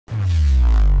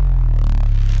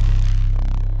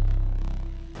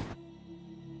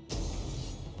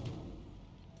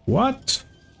What?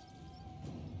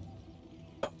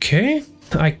 Okay,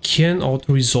 I can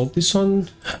auto-resolve this one,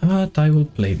 but I will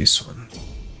play this one.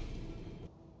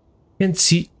 Can't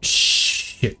see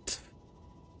shit.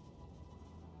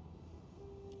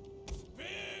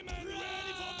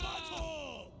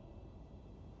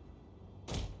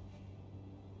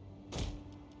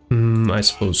 I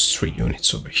suppose 3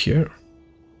 units over here.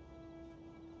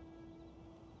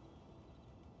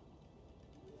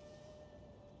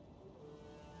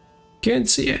 Can't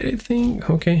see anything.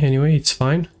 Okay, anyway, it's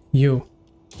fine. You.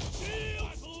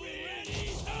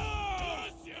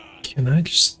 Can I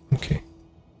just... Okay.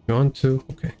 You want to?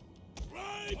 Okay.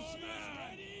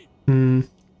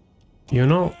 You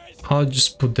know, I'll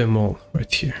just put them all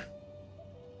right here.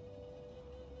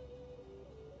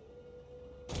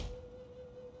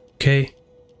 Okay.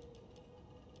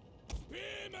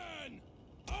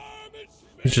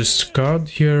 Just guard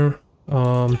here.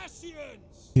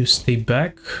 You stay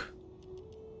back.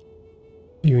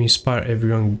 You inspire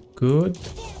everyone good.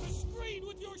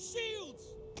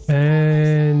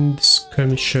 And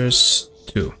skirmishers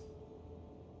too.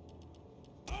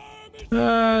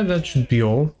 That should be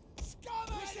all.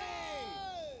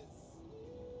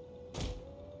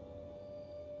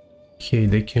 Okay,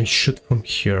 they can shoot from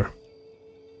here.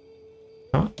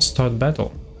 Start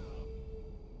battle.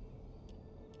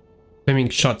 Flaming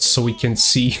shots so we can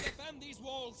see.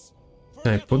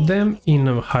 Can I put them in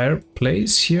a higher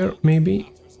place here,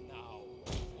 maybe?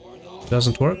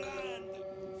 Doesn't work.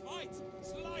 I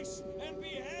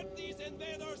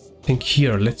think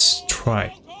here, let's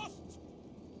try.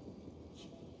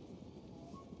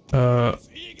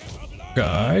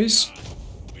 Guys,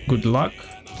 good luck.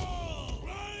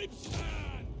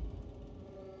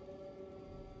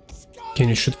 Can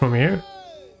you shoot from here?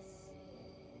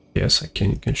 Yes, I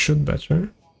can. You can shoot better.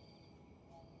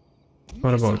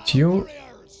 What about you?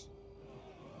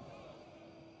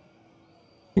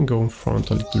 You can go in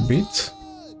front a little bit.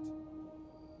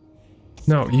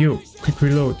 Now, you. Quick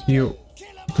reload. You.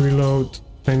 Quick reload.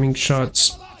 Flaming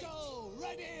shots.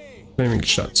 Flaming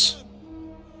shots.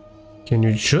 Can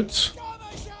you shoot?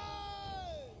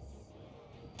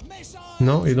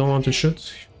 No, you don't want to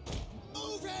shoot?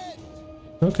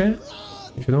 Okay.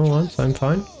 If you don't want, I'm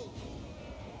fine.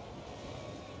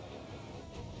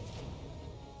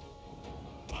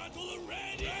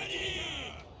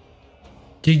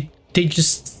 They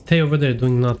just stay over there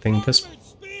doing nothing. That's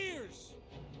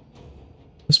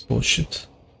bullshit.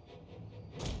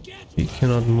 You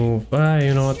cannot move.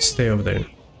 You know what? Stay over there.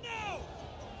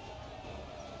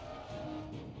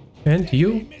 And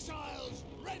you?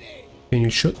 Can you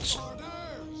shoot?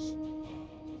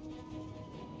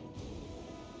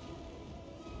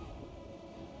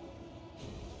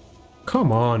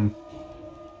 Come on.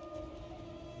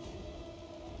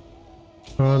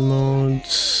 Guard mode.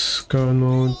 Guard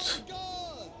mode.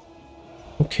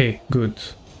 Okay, good.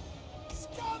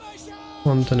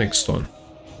 On the next one.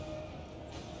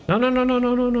 No, no, no, no,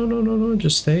 no, no, no, no, no, no.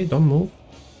 Just stay. Don't move.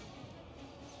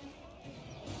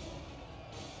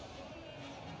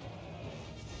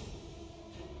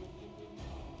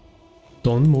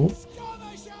 Don't move.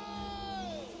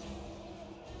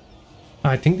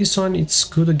 I think this one it's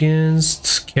good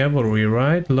against cavalry,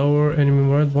 right? Lower enemy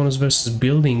word bonus versus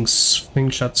buildings. Fling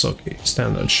shots, okay.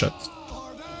 Standard shot.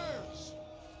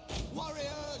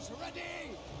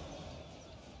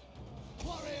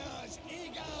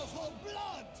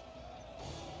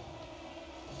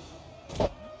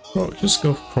 Oh, just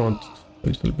go front a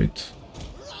little bit.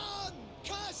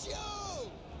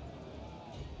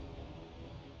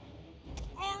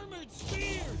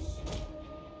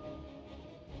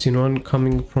 Is anyone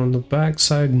coming from the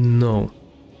backside? No.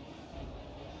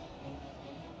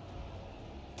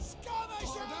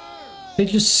 They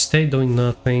just stay doing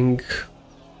nothing.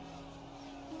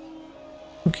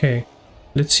 Okay,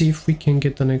 let's see if we can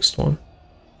get the next one.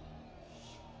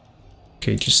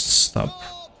 Okay, just stop.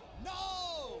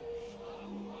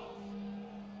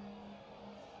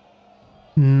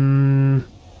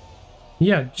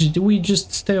 Yeah, we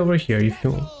just stay over here if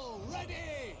you want.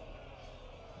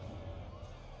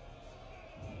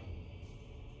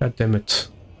 God damn it.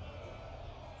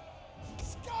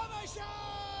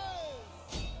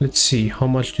 Let's see, how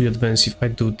much do you advance if I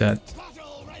do that?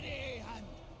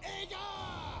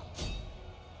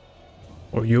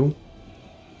 Or you?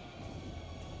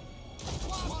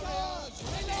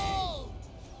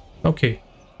 Okay,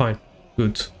 fine,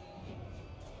 good.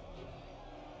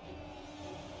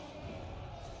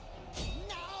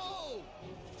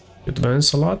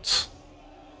 Advance a lot.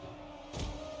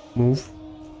 Move.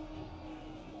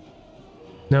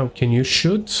 Now, can you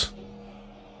shoot?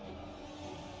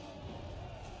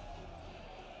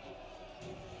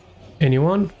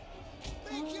 Anyone?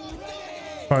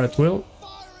 Fire at will.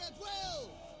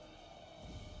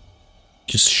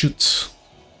 Just shoot.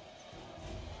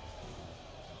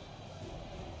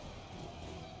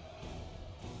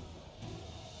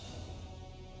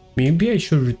 Maybe I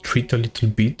should retreat a little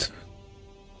bit.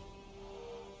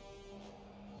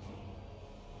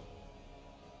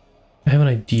 I have an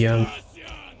idea.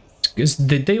 Because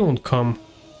they won't come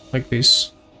like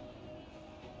this.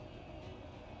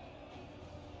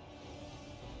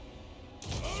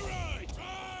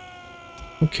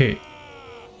 Okay.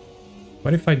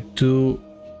 What if I do...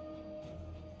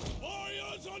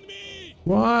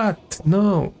 What?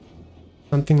 No.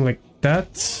 Something like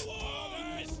that.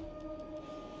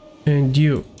 And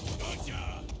you.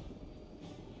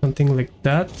 Something like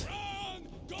that.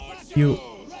 You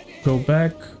go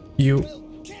back. You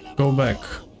go back.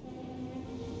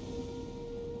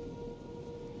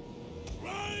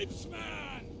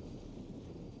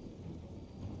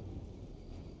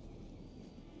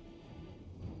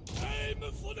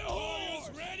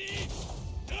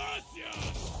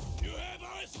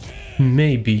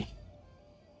 Maybe.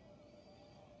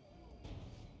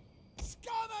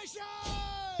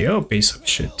 Yo, piece of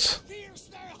shit.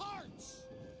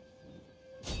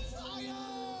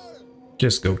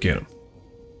 Just go get him.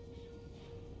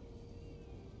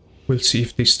 We'll see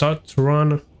if they start to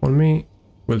run on me.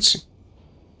 We'll see.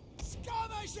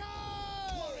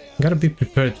 Gotta be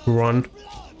prepared to run.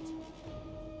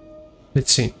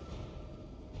 Let's see.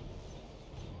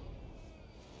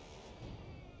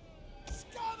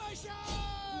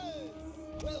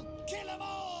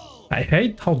 I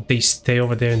hate how they stay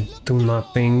over there and do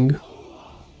nothing.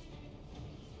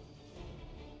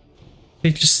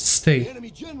 They just stay.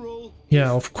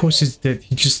 Yeah, of course he's dead.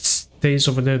 He just stays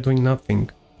over there doing nothing.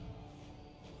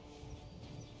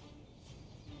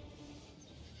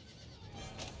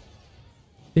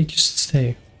 They just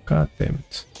stay. God damn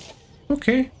it.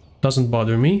 Okay, doesn't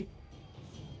bother me.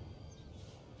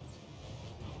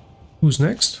 Who's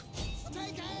next?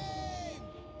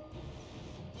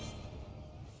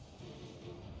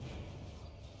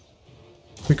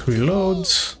 Quick reload.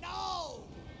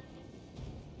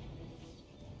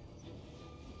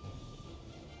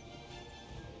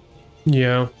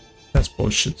 Yeah, that's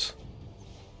bullshit.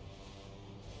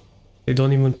 They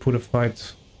don't even put a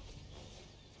fight.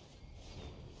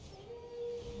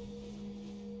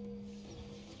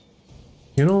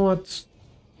 You know what?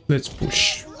 Let's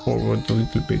push forward a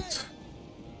little bit.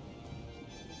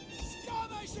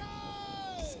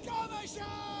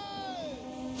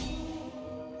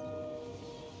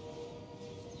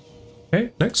 Okay,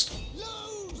 next.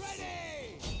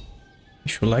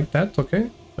 If you like that, okay,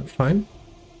 I'm fine.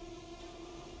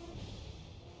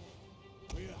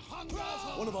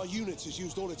 One of our units has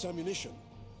used all its ammunition.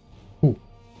 Ooh.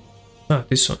 Ah,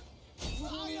 this one.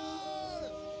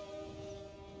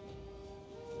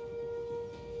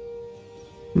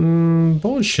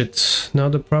 Bullshit. Now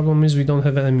the problem is we don't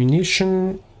have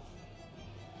ammunition.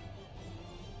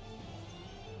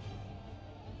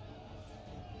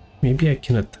 Maybe I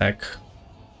can attack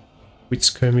with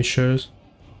skirmishers.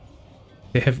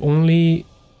 They have only...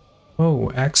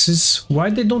 Oh, axes? Why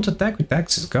they don't attack with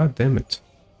axes? God damn it.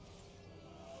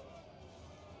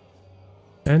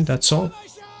 And that's all.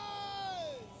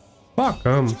 Fuck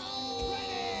 'em.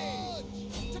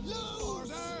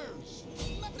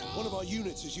 One of our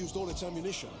units has used all its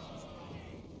ammunition.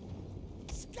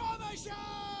 Dacia!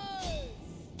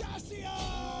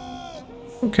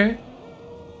 Okay.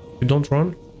 You don't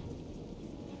run.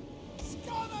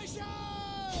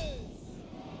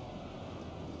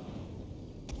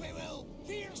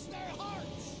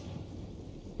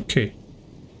 Okay.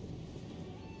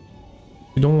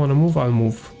 You don't want to move, I'll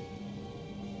move.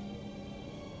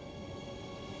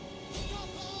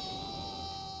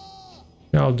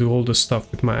 Yeah, I'll do all the stuff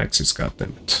with my axes,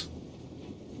 goddammit.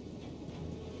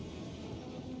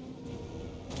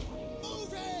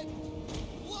 Move it!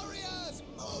 Warriors,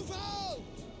 move out!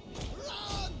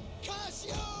 Run!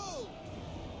 Casio!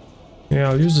 Yeah,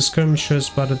 I'll use the skirmishers,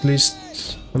 but at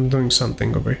least I'm doing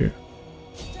something over here.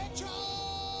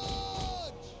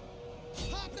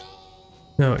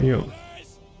 No, you.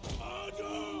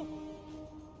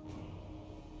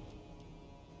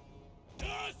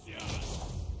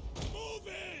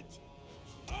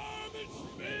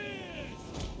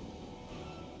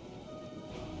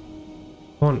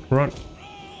 Come on, run.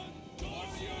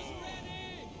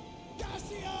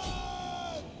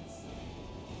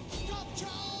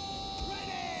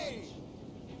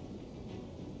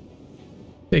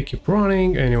 They keep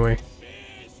running anyway.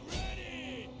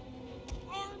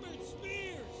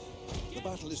 The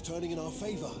battle is turning in our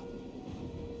favor.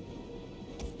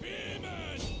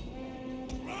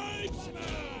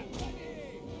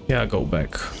 Yeah, go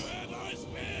back.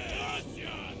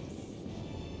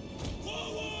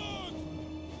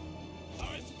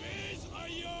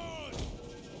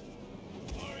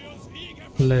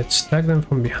 Let's tag them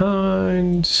from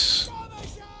behind.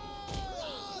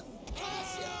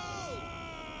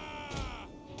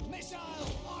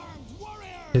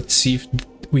 Let's see if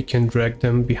we can drag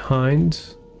them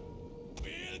behind.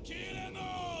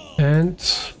 And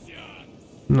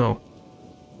no.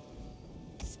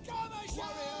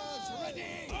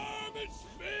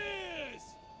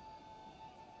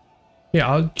 Yeah,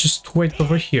 I'll just wait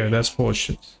over here. That's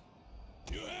bullshit.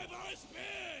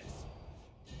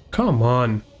 Come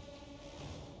on.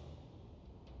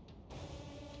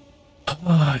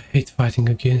 I hate fighting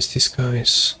against these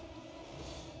guys.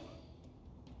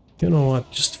 You know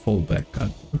what? Just fall back.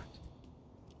 God damn it.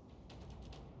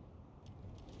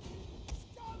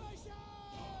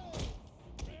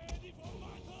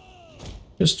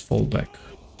 Just fall back.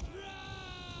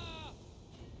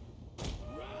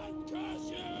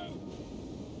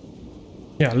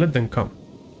 Yeah, let them come.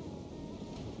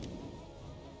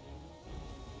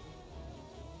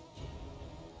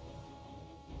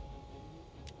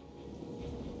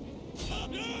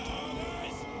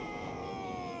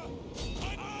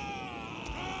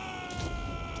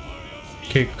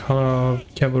 Okay,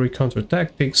 cavalry counter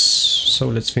tactics. So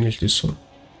let's finish this one.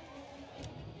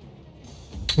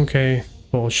 Okay,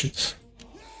 bullshit.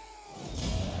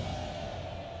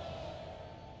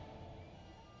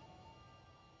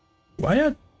 Why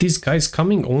are these guys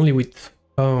coming only with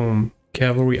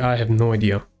cavalry? I have no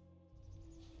idea.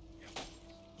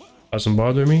 Doesn't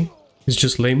bother me. It's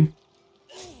just lame.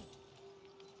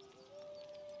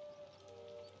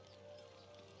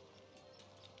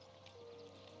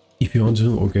 If you want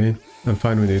to, okay, I'm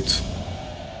fine with it.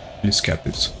 Please cap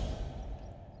it.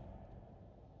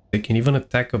 They can even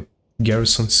attack a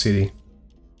garrison city.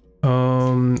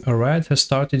 A riot has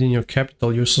started in your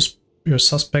capital. You're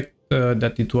suspect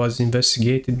that it was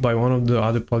investigated by one of the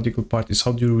other political parties.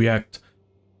 How do you react?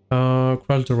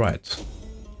 Crush the riot.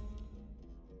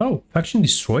 Oh, faction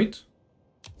destroyed?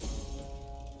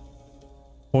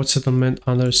 Port settlement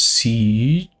under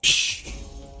siege.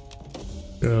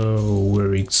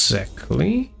 Where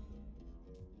exactly?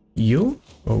 You?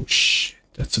 Oh shit,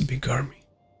 that's a big army.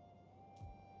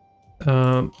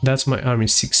 That's my army,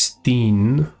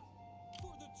 16.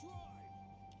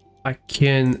 I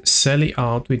can sally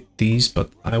out with these, but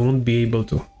I won't be able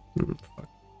to. Fuck.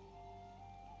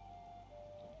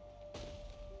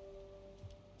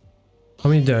 How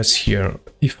many does here?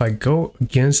 If I go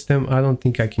against them, I don't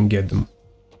think I can get them.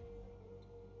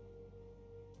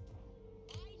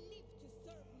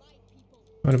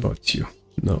 What about you?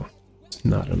 No, it's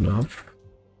not enough.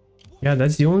 Yeah,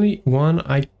 that's the only one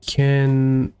I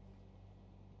can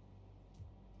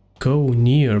go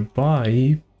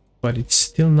nearby, but it's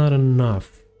still not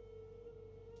enough.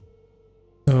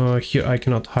 Here I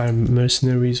cannot hire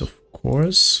mercenaries, of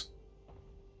course.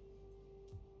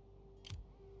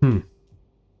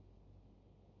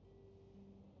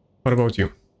 What about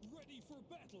you?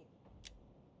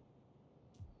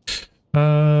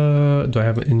 Do I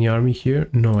have any army here?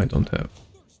 No, I don't have.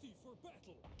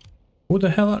 Who the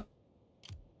hell are...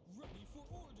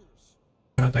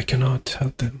 God, I cannot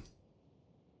help them.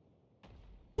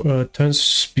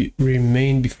 Turns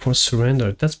remain before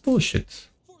surrender. That's bullshit.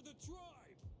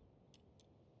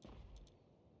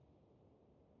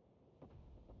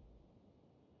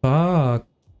 Fuck.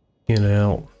 You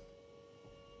know.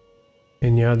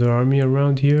 Any other army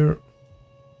around here?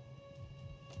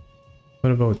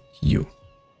 What about you?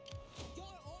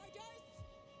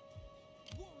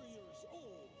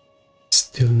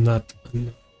 Still not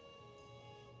enough.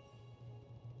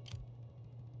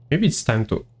 Maybe it's time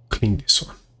to clean this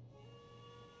one.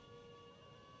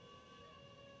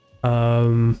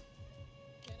 How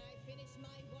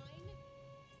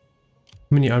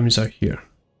many armies are here?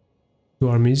 2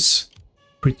 armies.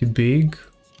 Pretty big.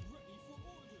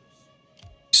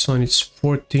 This one is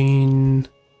 14,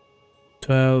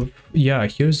 12. Yeah,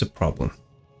 here's the problem.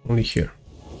 Only here.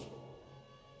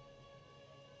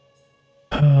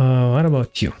 What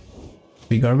about you?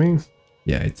 Big army?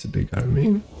 Yeah, it's a big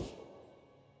army.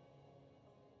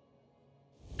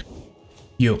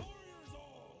 You.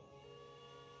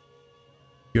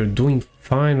 You're doing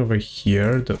fine over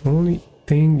here. The only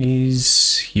thing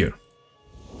is here.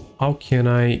 How can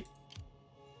I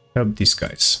help these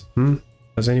guys?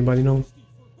 Does anybody know?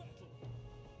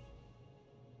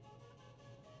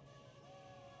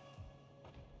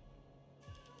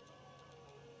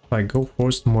 If I go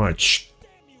forced march,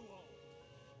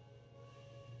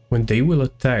 when they will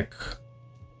attack,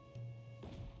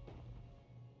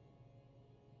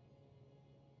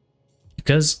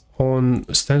 because on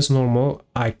stance normal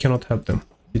I cannot help them.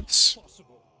 It's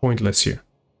pointless here.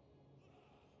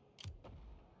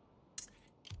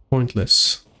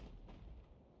 Pointless.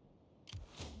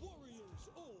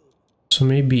 So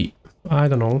maybe, I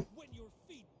don't know,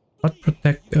 what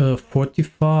protect,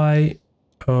 fortify,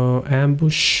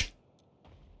 ambush,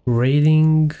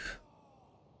 raiding.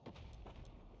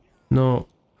 No,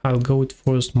 I'll go with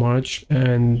forced march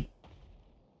and...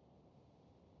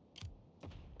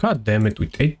 God damn it,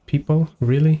 with 8 people,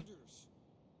 really?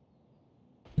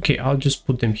 Okay, I'll just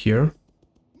put them here.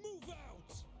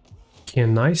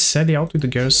 Can I sally out with the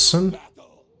garrison?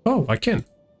 Oh, I can.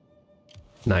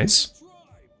 Nice.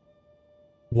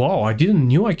 Wow, I didn't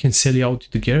knew I can sally out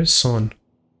with the garrison.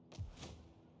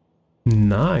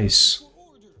 Nice.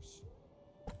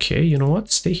 Okay, you know what?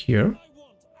 Stay here.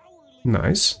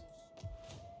 Nice.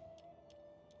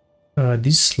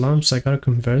 These slums, I gotta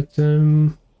convert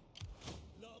them.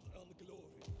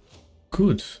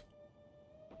 Good.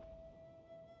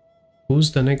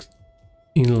 Who's the next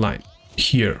in line?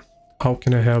 Here. How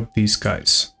can I help these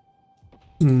guys?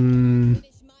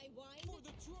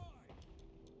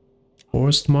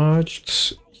 Forced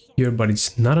marched here, but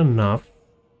it's not enough.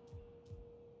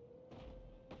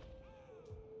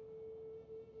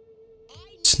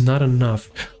 It's not enough.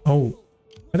 Oh,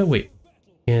 by the way,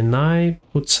 can I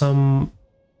put some...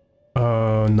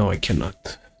 no, I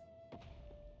cannot.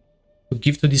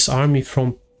 Give to this army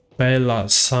from Pella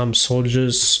some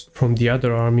soldiers from the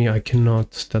other army, I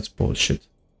cannot. That's bullshit.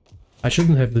 I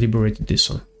shouldn't have liberated this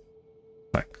one.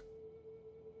 Back.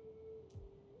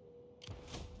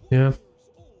 Yeah.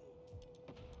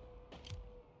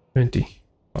 20.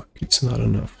 Fuck, it's not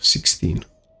enough. 16.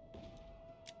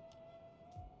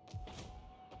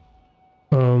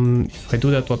 If I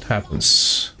do that, what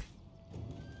happens?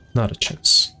 Not a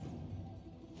chance.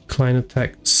 Decline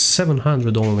attack.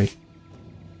 700 only.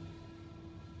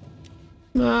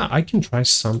 I can try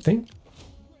something.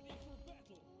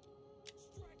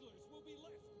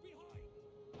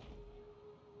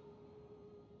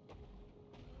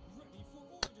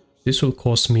 This will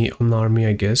cost me an army,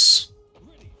 I guess.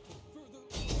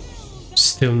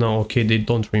 Still no, okay, they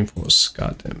don't reinforce.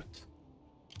 God damn it.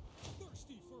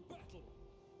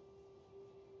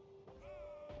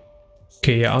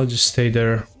 Okay, yeah, I'll just stay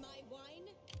there.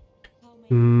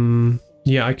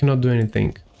 Yeah, I cannot do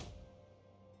anything.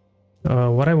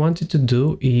 What I wanted to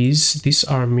do is this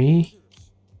army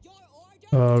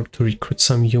to recruit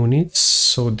some units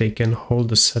so they can hold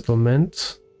the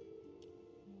settlement.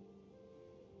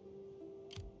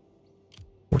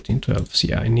 14, 12. So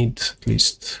yeah, I need at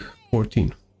least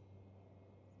 14.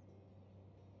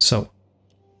 So.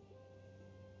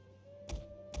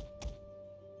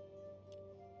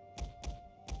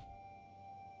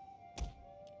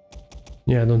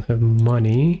 Yeah, I don't have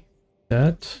money.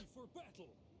 That.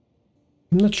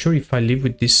 I'm not sure if I live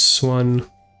with this one.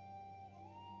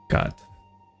 God.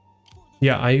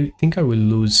 Yeah, I think I will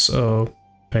lose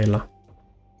Pela.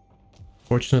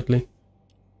 Fortunately.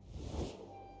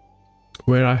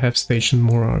 Where I have stationed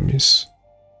more armies.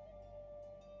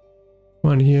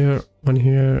 One here, one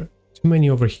here. Too many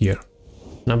over here.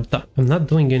 And I'm not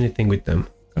doing anything with them.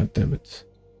 God damn it.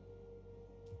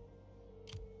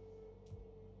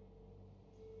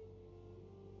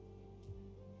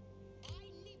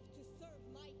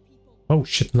 Oh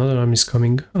shit, another army is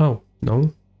coming. Oh,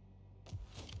 no.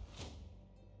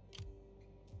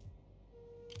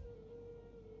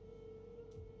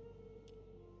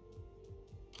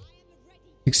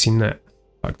 Nah,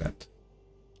 fuck that.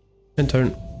 And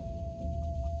turn.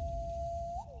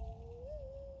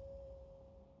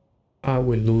 I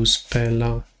will lose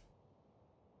Pella.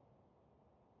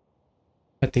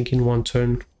 I think in one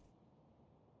turn.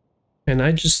 And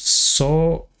I just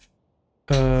saw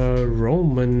a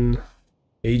Roman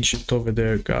agent over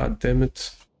there. God damn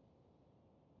it.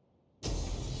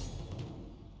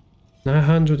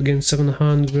 900 against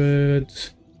 700.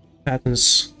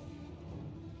 Athens.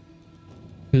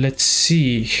 Let's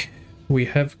see. We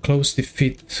have close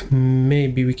defeat.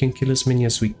 Maybe we can kill as many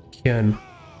as we can.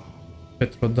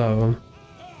 Petrodava.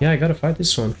 Yeah, I gotta fight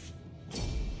this one.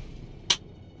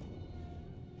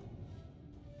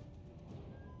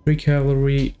 Three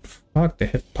cavalry. Fuck, they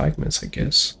have pikemen, I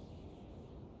guess.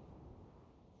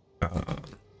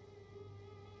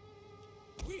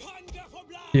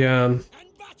 Yeah.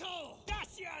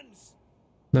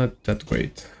 Not that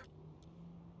great.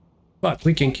 But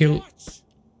we can kill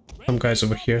some guys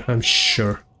over here, I'm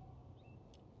sure.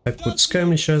 I put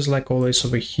skirmishers like always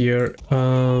over here.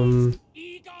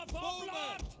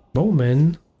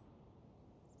 Bowmen.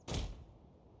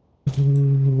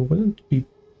 Wouldn't be...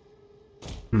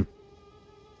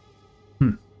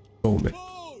 Bowman.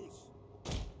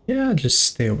 Yeah, just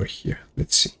stay over here.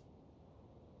 Let's see.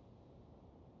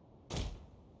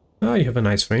 Oh, you have a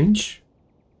nice range.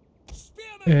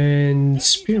 And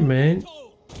Spearman.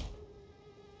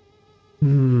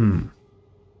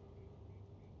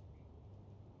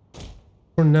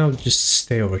 For now, just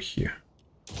stay over here.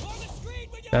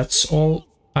 That's all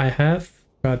I have.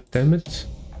 God damn it.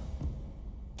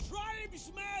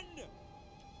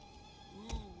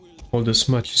 Hold as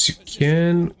much as you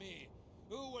can.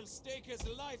 Who will stake his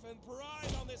life and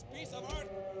pride on this piece of earth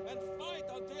and fight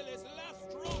until his last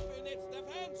drop in its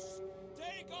defense?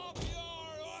 Take up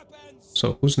your weapons.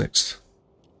 So, who's next?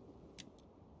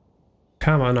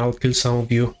 Come on, I'll kill some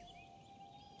of you.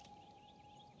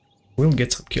 We'll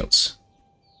get some kills.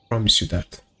 Promise you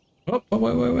that. Oh,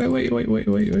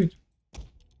 wait.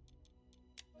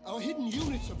 Our hidden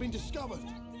units have been discovered.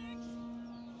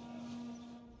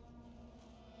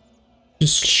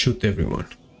 Just shoot everyone.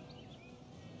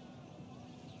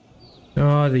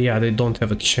 Oh, yeah, they don't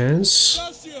have a chance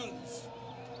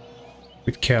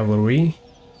with cavalry.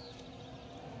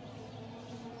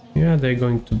 Yeah, they're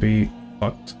going to be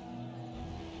fucked.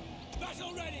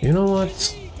 You know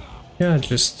what? Yeah,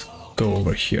 just go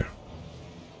over here.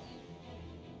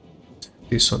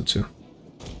 This one too.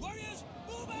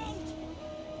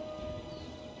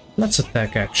 Let's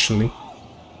attack, actually.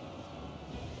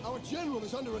 Our general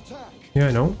is under attack. Yeah,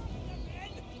 I know.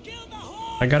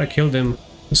 I gotta kill them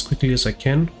as quickly as I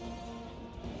can.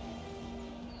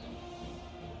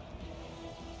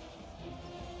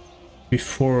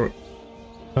 Before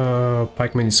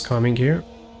pikeman is coming here.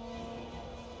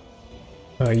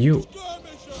 You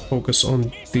focus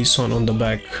on this one on the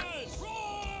back.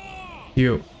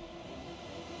 You.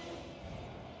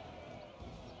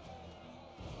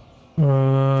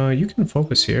 You can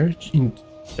focus here in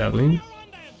javelin.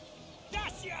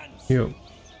 You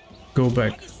go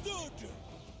back.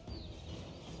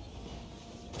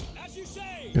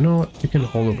 You know what? You can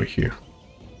hold over here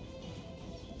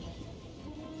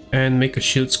and make a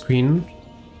shield screen.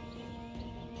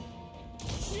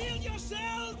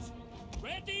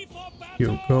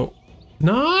 You go.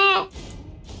 No!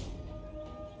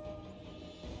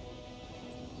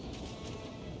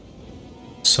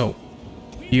 So,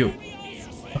 you.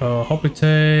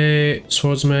 Hoplite,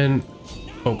 swordsman,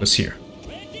 focus here.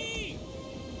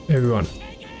 Everyone,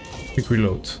 quick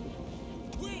reload.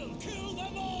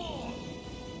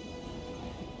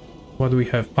 What do we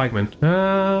have? Pikeman.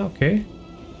 Okay.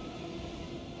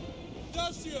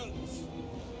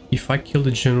 If I kill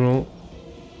the general,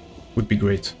 would be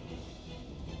great.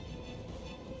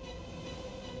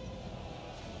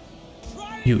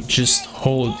 You just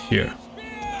hold here.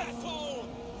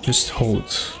 Just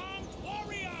hold.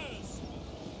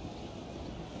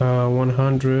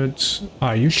 100.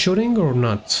 Are you shooting or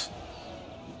not?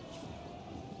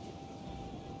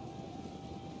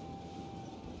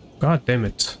 God damn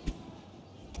it.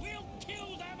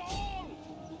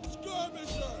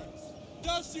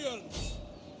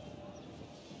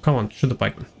 Come on, shoot the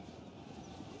pikeman.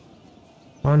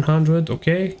 100,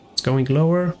 okay. It's going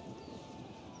lower.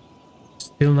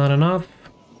 Still not enough.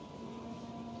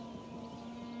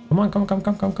 Come on,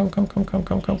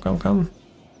 come.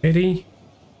 80.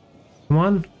 Come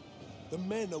on. The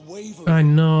men are wavering. I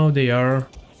know they are.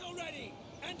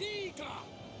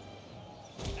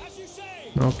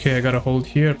 Okay, I gotta hold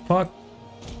here. Fuck.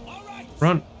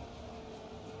 Run.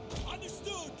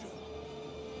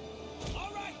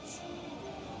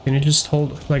 Can you just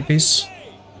hold like this?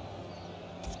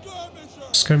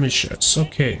 Skirmishers,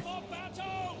 okay.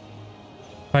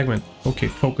 Pikeman, okay,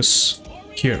 focus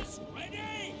here.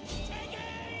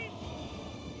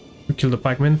 We kill the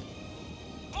pikeman.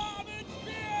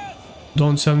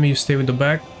 Don't tell me you stay with the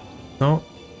back. No.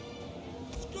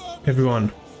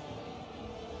 Everyone.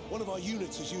 One of our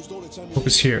units has used all its ammunition.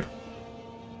 Focus here.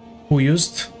 Who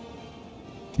used?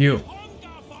 You.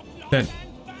 Then.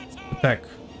 Attack.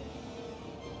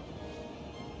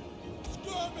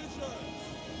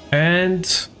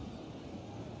 And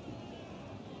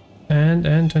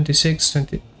 26,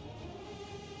 20.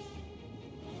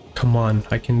 Come on,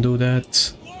 I can do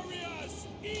that.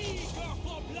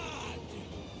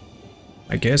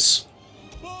 I guess.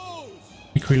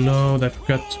 Quick reload, I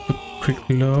forgot to put quick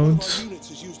reload.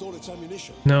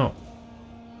 No.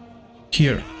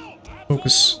 Here.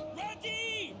 Focus.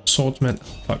 Swordsman.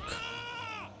 Fuck.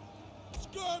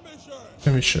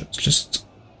 Skirmisher. Just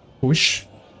push.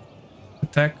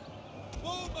 Attack.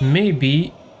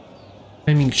 Maybe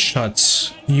aiming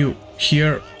shots. You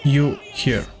here, you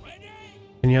here.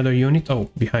 Any other unit? Oh,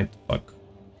 behind. Fuck.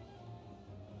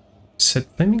 Set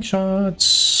flaming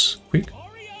shots. Quick.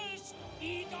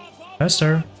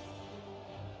 Faster.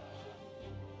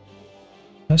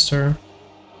 Faster.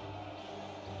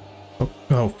 Oh,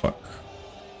 oh fuck.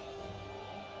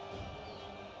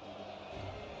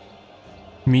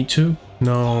 Me too?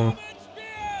 No.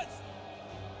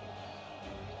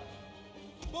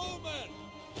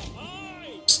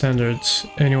 Standards.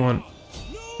 Anyone?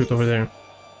 Shoot over there.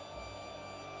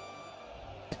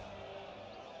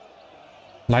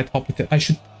 Light hoplite. I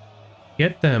should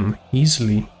get them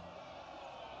easily.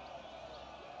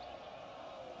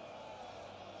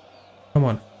 Come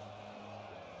on.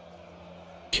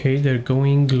 Okay, they're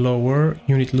going lower.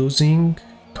 Unit losing.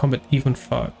 Combat even.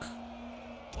 Fuck.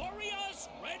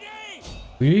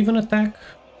 Do you even attack?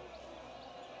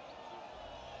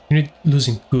 Unit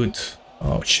losing. Good.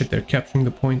 Oh shit, they're capturing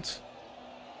the point.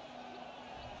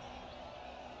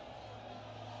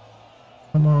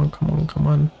 Come on, come on, come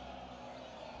on.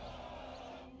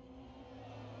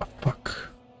 Oh, fuck.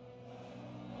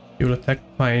 You'll attack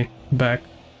my back.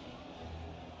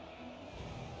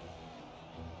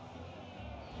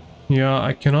 Yeah,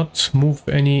 I cannot move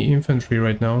any infantry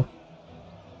right now.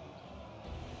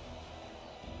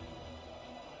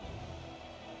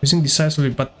 Using decisively,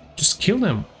 but just kill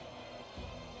them.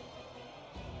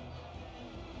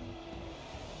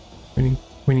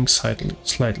 Winning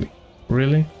slightly.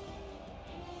 Really?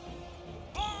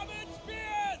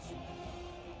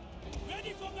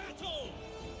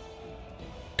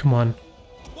 Come on.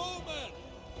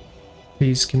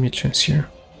 Please give me a chance here.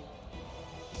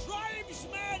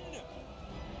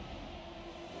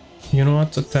 You know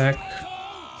what? Attack.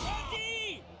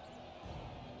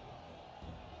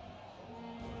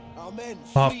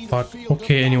 Oh fuck.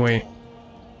 Okay, anyway.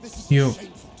 You.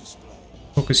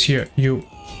 Focus here. You.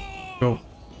 Go.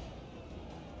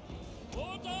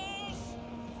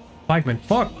 Pikeman.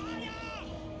 Fuck!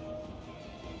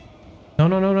 No,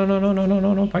 no, no, no, no, no, no, no,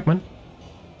 no, no, Pikeman.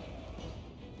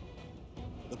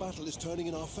 The battle is turning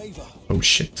in our favor. Oh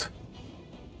shit.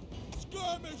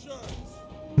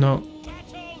 No.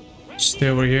 Stay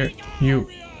over here. You.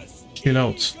 Chill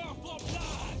out.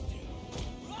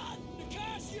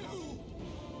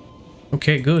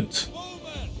 Okay, good.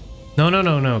 No, no,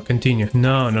 no, no. Continue.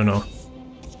 No, no, no.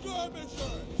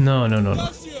 No, no, no, no.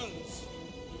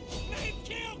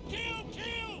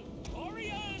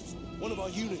 One of our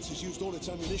units has used all its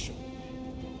ammunition.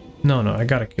 No, no, I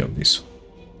gotta kill this.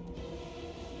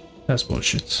 That's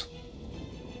bullshit.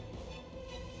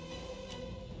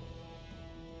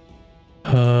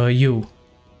 You.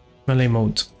 Melee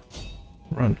mode.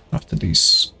 Run after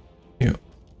these. You.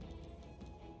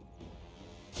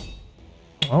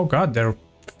 Oh god, they're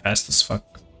fast as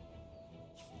fuck.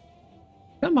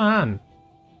 Come on.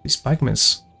 These pikemen.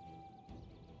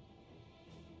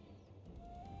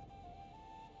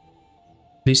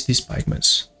 Please, these pikemen.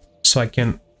 So I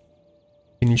can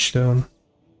finish the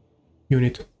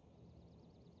unit.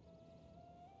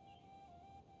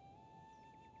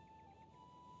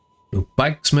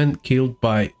 Pikemen killed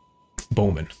by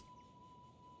bowmen.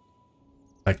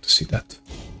 Like to see that.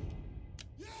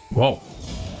 Wow.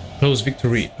 Close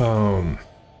victory. Wow.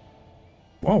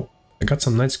 I got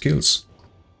some nice kills.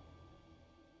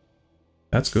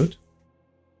 That's good.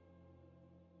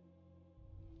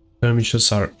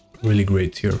 Skirmishes are really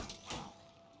great here.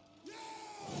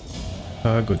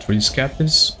 Good. Release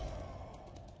captives.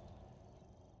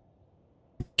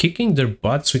 Kicking their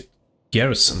butts with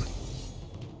garrison.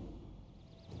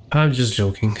 I'm just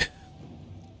joking.